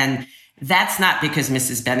married. And that's not because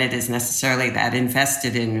Mrs. Bennet is necessarily that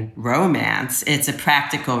invested in romance. It's a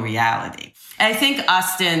practical reality. I think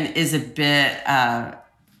Austen is a bit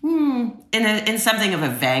in something of a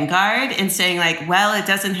vanguard in saying, like, well, it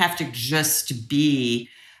doesn't have to just be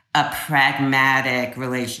a pragmatic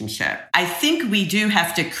relationship. I think we do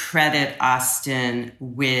have to credit Austen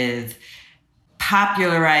with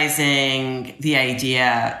popularizing the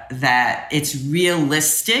idea that it's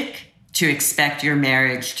realistic to expect your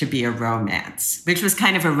marriage to be a romance, which was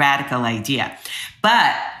kind of a radical idea.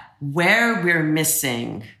 But where we're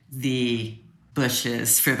missing the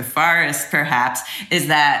bushes for the forest, perhaps, is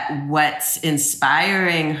that what's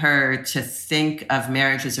inspiring her to think of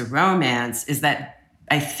marriage as a romance is that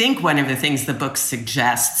I think one of the things the book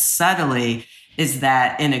suggests subtly is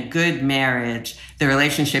that in a good marriage, the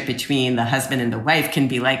relationship between the husband and the wife can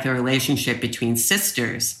be like the relationship between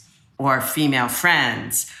sisters or female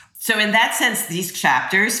friends. So in that sense, these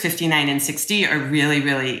chapters, 59 and 60, are really,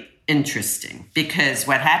 really interesting, because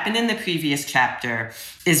what happened in the previous chapter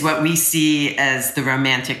is what we see as the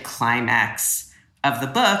romantic climax of the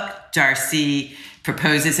book. Darcy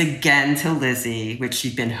proposes again to Lizzie, which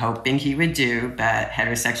she'd been hoping he would do, but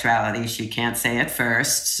heterosexuality, she can't say at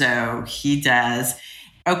first, so he does.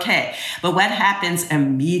 Okay, but what happens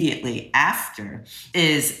immediately after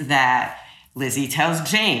is that Lizzie tells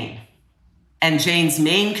Jane. And Jane's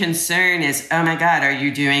main concern is, oh my God, are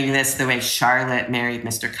you doing this the way Charlotte married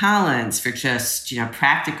Mr. Collins for just,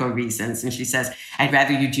 practical reasons? And she says, I'd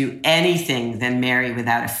rather you do anything than marry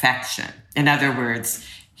without affection. In other words,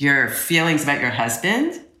 your feelings about your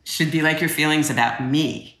husband should be like your feelings about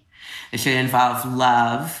me. It should involve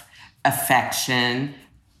love, affection,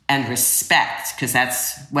 and respect, because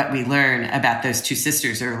that's what we learn about those two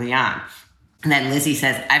sisters early on. And then Lizzie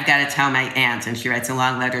says, I've got to tell my aunt. And she writes a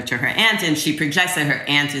long letter to her aunt, and she projects that her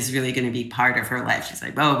aunt is really going to be part of her life. She's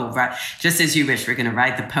like, oh, well, just as you wish, we're going to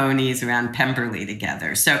ride the ponies around Pemberley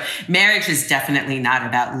together. So marriage is definitely not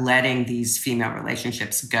about letting these female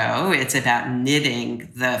relationships go. It's about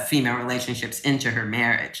knitting the female relationships into her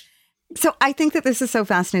marriage. So I think that this is so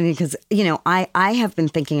fascinating because, I have been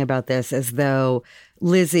thinking about this as though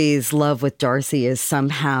Lizzie's love with Darcy is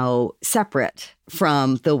somehow separate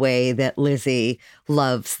from the way that Lizzie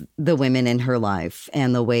loves the women in her life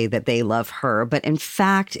and the way that they love her. But in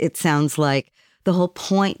fact, it sounds like the whole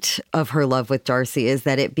point of her love with Darcy is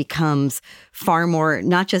that it becomes far more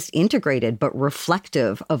not just integrated, but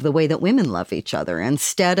reflective of the way that women love each other.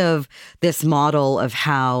 Instead of this model of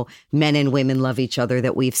how men and women love each other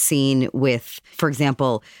that we've seen with, for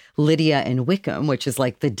example, Lydia and Wickham, which is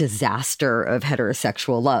like the disaster of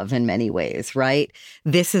heterosexual love in many ways, right?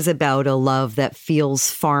 This is about a love that feels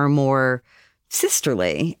far more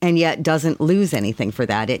sisterly and yet doesn't lose anything for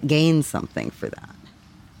that. It gains something for that.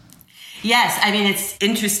 Yes, I mean, it's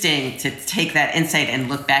interesting to take that insight and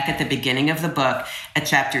look back at the beginning of the book at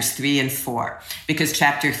chapters 3 and 4, because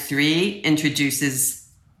chapter 3 introduces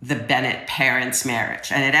the Bennet parents'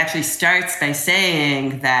 marriage. And it actually starts by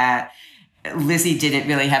saying that Lizzie didn't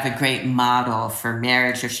really have a great model for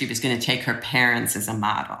marriage if she was going to take her parents as a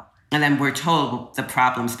model. And then we're told the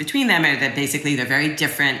problems between them are that basically they're very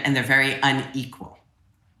different and they're very unequal.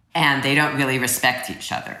 And they don't really respect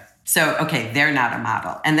each other. So, okay, they're not a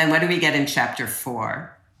model. And then what do we get in chapter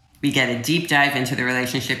 4? We get a deep dive into the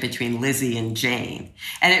relationship between Lizzie and Jane.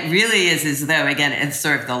 And it really is as though, again, it's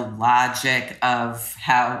sort of the logic of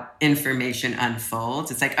how information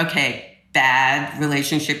unfolds. It's like, okay, bad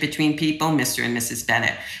relationship between people, Mr. and Mrs.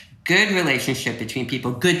 Bennet. Good relationship between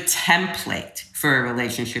people, good template for a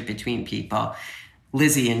relationship between people,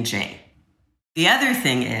 Lizzie and Jane. The other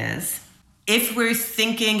thing is, if we're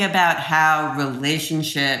thinking about how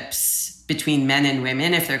relationships between men and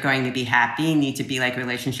women, if they're going to be happy, need to be like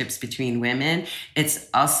relationships between women, it's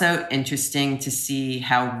also interesting to see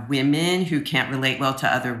how women who can't relate well to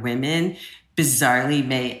other women bizarrely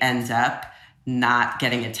may end up not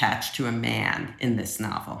getting attached to a man in this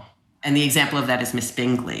novel. And the example of that is Miss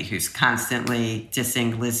Bingley, who's constantly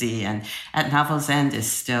dissing Lizzie, and at novel's end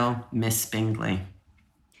is still Miss Bingley.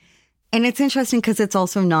 And it's interesting because it's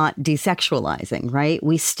also not desexualizing, right?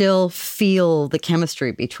 We still feel the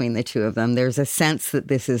chemistry between the two of them. There's a sense that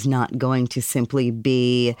this is not going to simply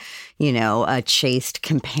be, a chaste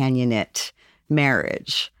companionate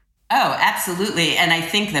marriage. Oh, absolutely. And I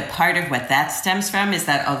think that part of what that stems from is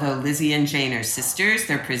that although Lizzie and Jane are sisters,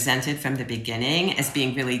 they're presented from the beginning as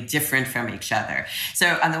being really different from each other.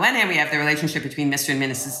 So on the one hand, we have the relationship between Mr. and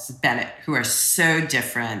Mrs. Bennet, who are so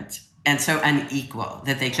different and so unequal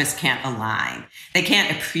that they just can't align. They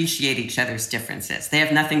can't appreciate each other's differences. They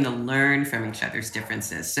have nothing to learn from each other's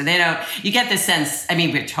differences. So you get the sense,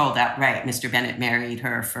 we're told outright, Mr. Bennet married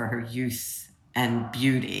her for her youth and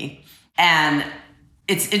beauty. And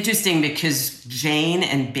it's interesting because Jane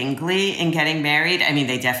and Bingley in getting married,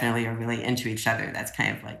 they definitely are really into each other. That's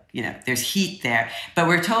kind of like, there's heat there. But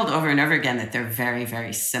we're told over and over again that they're very,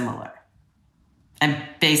 very similar. And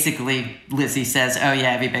basically, Lizzie says, oh,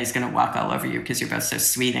 yeah, everybody's going to walk all over you because you're both so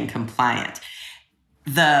sweet and compliant.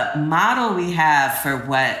 The model we have for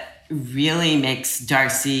what really makes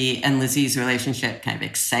Darcy and Lizzie's relationship kind of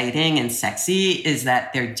exciting and sexy is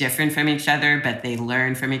that they're different from each other, but they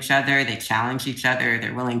learn from each other, they challenge each other,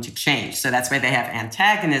 they're willing to change. So that's why they have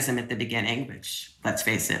antagonism at the beginning, which, let's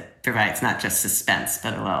face it, provides not just suspense,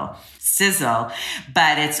 but a little sizzle.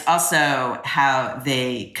 But it's also how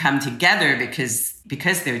they come together because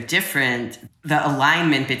they're different, the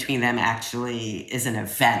alignment between them actually is an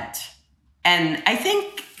event. And I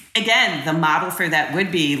think, again, the model for that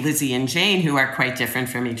would be Lizzie and Jane, who are quite different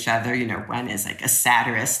from each other. One is like a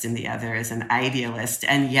satirist and the other is an idealist.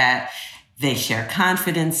 And yet they share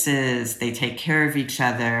confidences, they take care of each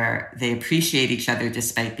other, they appreciate each other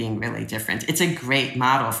despite being really different. It's a great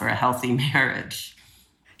model for a healthy marriage.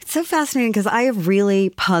 It's so fascinating because I have really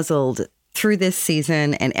puzzled through this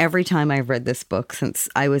season and every time I've read this book since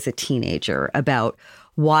I was a teenager about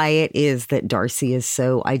why it is that Darcy is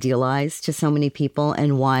so idealized to so many people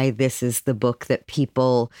and why this is the book that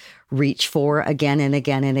people reach for again and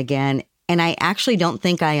again and again. And I actually don't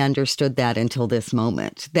think I understood that until this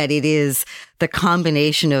moment, that it is the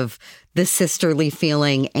combination of the sisterly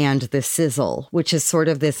feeling and the sizzle, which is sort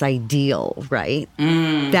of this ideal, right?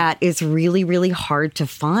 That is really, really hard to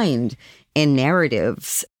find in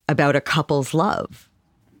narratives about a couple's love.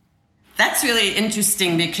 That's really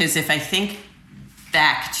interesting because if I think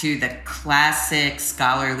back to the classic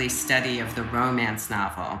scholarly study of the romance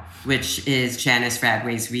novel, which is Janice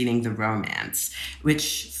Radway's Reading the Romance,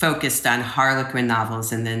 which focused on Harlequin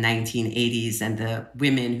novels in the 1980s and the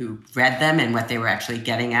women who read them and what they were actually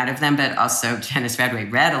getting out of them. But also Janice Radway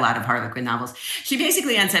read a lot of Harlequin novels. She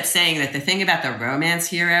basically ends up saying that the thing about the romance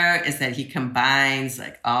hero is that he combines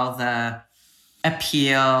like all the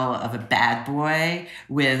appeal of a bad boy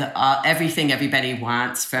with everything everybody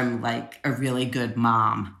wants from like a really good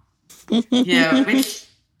mom, which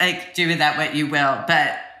like do with that what you will,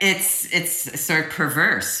 but it's sort of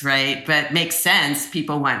perverse, right? But makes sense.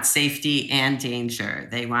 People want safety and danger.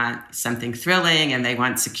 They want something thrilling and they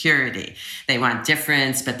want security. They want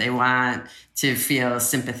difference, but they want to feel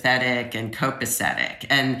sympathetic and copacetic.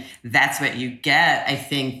 And that's what you get, I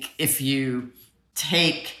think, if you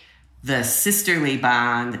take the sisterly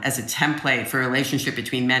bond as a template for a relationship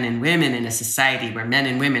between men and women in a society where men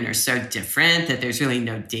and women are so different that there's really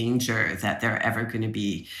no danger that they're ever going to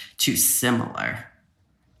be too similar.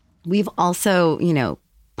 We've also,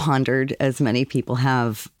 pondered, as many people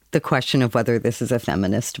have, the question of whether this is a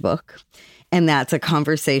feminist book. And that's a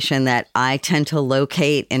conversation that I tend to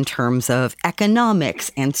locate in terms of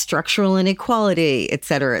economics and structural inequality, et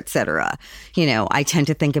cetera, et cetera. I tend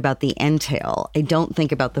to think about the entail. I don't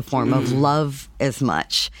think about the form of love as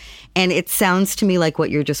much. And it sounds to me like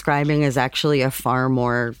what you're describing is actually a far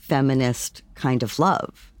more feminist kind of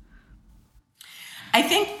love. I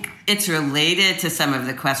think it's related to some of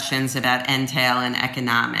the questions about entail and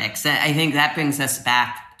economics. I think that brings us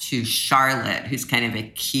back to Charlotte, who's kind of a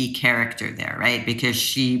key character there, right? Because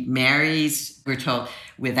she marries, we're told,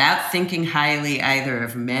 without thinking highly either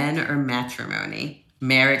of men or matrimony.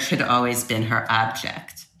 Marriage had always been her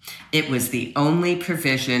object. It was the only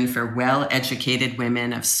provision for well-educated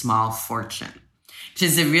women of small fortune, which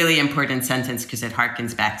is a really important sentence because it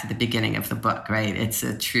harkens back to the beginning of the book, right? It's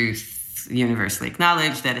a truth universally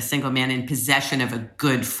acknowledged that a single man in possession of a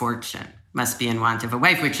good fortune must be in want of a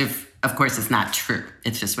wife, which of course is not true.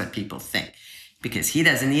 It's just what people think because he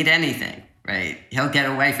doesn't need anything, right? He'll get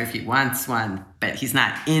a wife if he wants one, but he's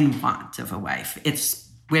not in want of a wife. It's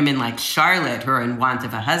women like Charlotte who are in want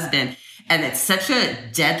of a husband. And it's such a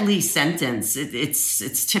deadly sentence.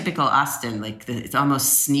 It's typical Austen, it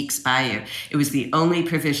almost sneaks by you. It was the only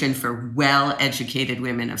provision for well-educated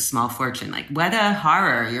women of small fortune. Like, what a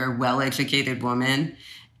horror. You're a well-educated woman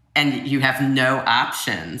and you have no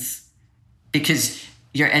options because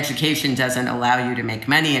your education doesn't allow you to make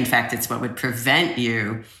money. In fact, it's what would prevent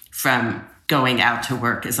you from going out to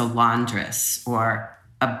work as a laundress or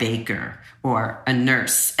a baker or a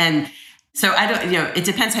nurse. And so it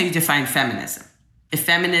depends how you define feminism. If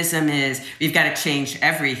feminism is, we've got to change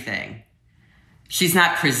everything, she's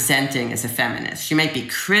not presenting as a feminist. She might be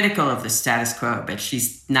critical of the status quo, but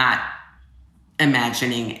she's not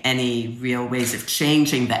imagining any real ways of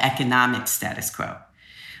changing the economic status quo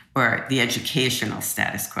or the educational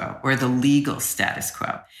status quo or the legal status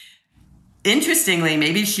quo. Interestingly,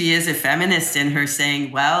 maybe she is a feminist in her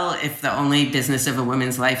saying, well, if the only business of a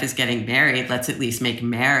woman's life is getting married, let's at least make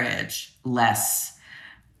marriage less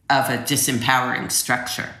of a disempowering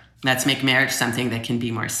structure. Let's make marriage something that can be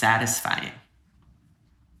more satisfying.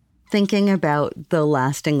 Thinking about the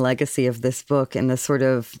lasting legacy of this book and the sort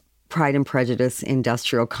of Pride and Prejudice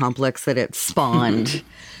industrial complex that it spawned,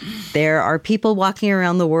 there are people walking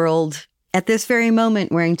around the world at this very moment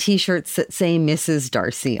wearing T-shirts that say Mrs.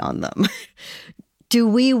 Darcy on them. Do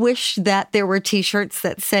we wish that there were T-shirts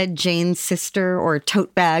that said Jane's sister or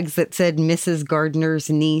tote bags that said Mrs. Gardner's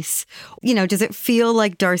niece? You know, does it feel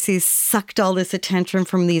like Darcy's sucked all this attention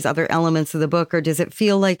from these other elements of the book, or does it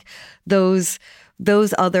feel like those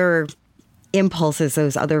other impulses,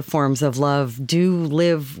 those other forms of love do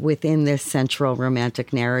live within this central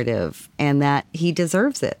romantic narrative and that he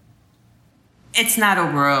deserves it? It's not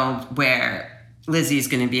a world where Lizzie's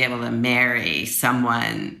going to be able to marry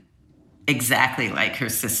someone exactly like her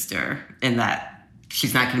sister, in that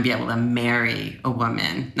she's not going to be able to marry a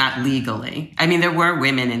woman, not legally. I mean, there were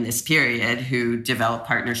women in this period who developed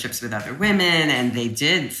partnerships with other women, and they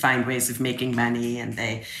did find ways of making money, and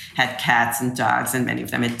they had cats and dogs, and many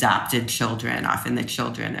of them adopted children, often the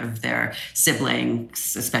children of their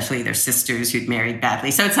siblings, especially their sisters who'd married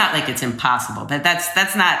badly. So it's not like it's impossible, but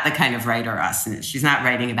that's not the kind of writer Austen is. She's not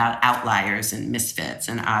writing about outliers and misfits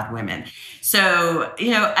and odd women. So,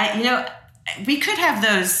 we could have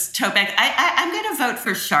those tote bags. I'm going to vote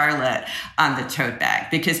for Charlotte on the tote bag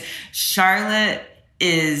because Charlotte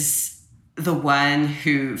is the one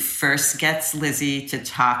who first gets Lizzie to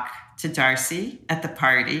talk to Darcy at the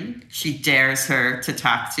party. She dares her to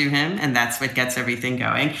talk to him, and that's what gets everything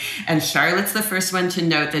going. And Charlotte's the first one to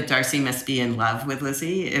note that Darcy must be in love with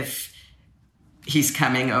Lizzie if he's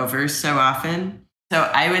coming over so often. So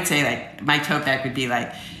I would say, like, my tote bag would be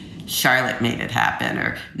like, Charlotte made it happen,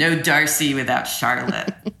 or no Darcy without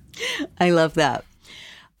Charlotte. I love that.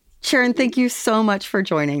 Sharon, thank you so much for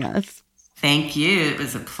joining us. Thank you. It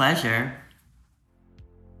was a pleasure.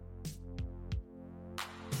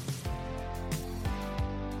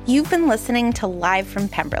 You've been listening to Live from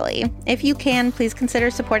Pemberley. If you can, please consider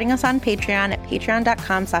supporting us on Patreon at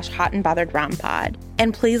patreon.com/hotandbotheredrompod.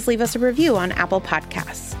 And please leave us a review on Apple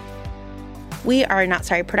Podcasts. We are a Not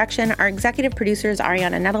Sorry production. Our executive producer is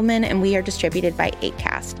Ariana Nettleman, and we are distributed by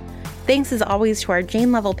Acast. Thanks as always to our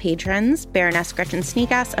Jane-level patrons, Baroness Gretchen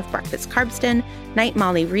Sneakass of Breakfast Carbston, Knight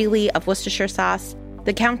Molly Reilly of Worcestershire Sauce,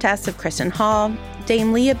 the Countess of Kristen Hall,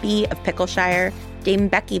 Dame Leah B. of Pickleshire, Dame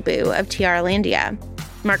Becky Boo of Tiaralandia,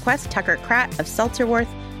 Marquess Tucker Kratt of Seltzerworth,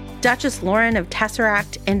 Duchess Lauren of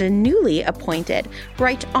Tesseract, and a newly appointed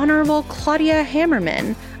Right Honorable Claudia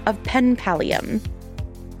Hammerman of Penpallium.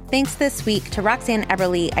 Thanks this week to Roxanne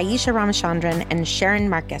Eberly, Aisha Ramachandran, and Sharon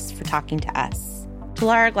Marcus for talking to us. To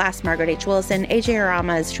Lara Glass, Margaret H. Willison, AJ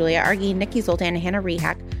Aramas, Julia Argy, Nikki Zoltan, Hannah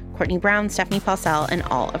Rehack, Courtney Brown, Stephanie Paulsell, and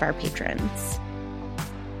all of our patrons.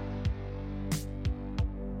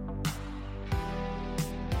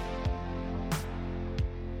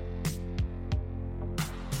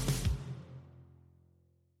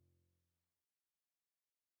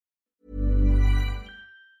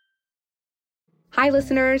 Hi,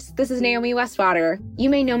 listeners. This is Naomi Westwater.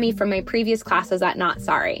 You may know me from my previous classes at Not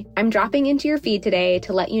Sorry. I'm dropping into your feed today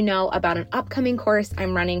to let you know about an upcoming course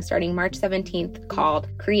I'm running starting March 17th called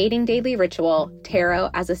Creating Daily Ritual,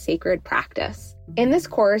 Tarot as a Sacred Practice. In this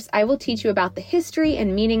course, I will teach you about the history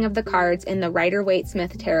and meaning of the cards in the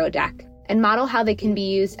Rider-Waite-Smith Tarot deck and model how they can be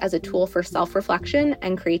used as a tool for self-reflection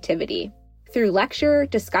and creativity. Through lecture,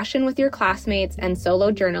 discussion with your classmates, and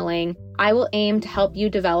solo journaling, I will aim to help you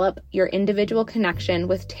develop your individual connection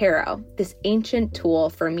with tarot, this ancient tool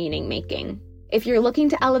for meaning making. If you're looking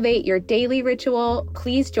to elevate your daily ritual,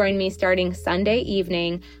 please join me starting Sunday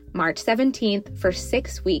evening, March 17th, for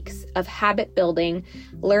 6 weeks of habit building,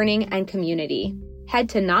 learning, and community. Head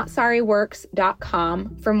to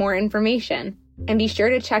notsorryworks.com for more information. And be sure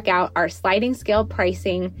to check out our sliding scale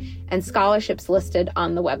pricing and scholarships listed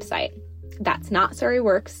on the website. That's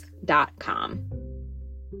notsorryworks.com.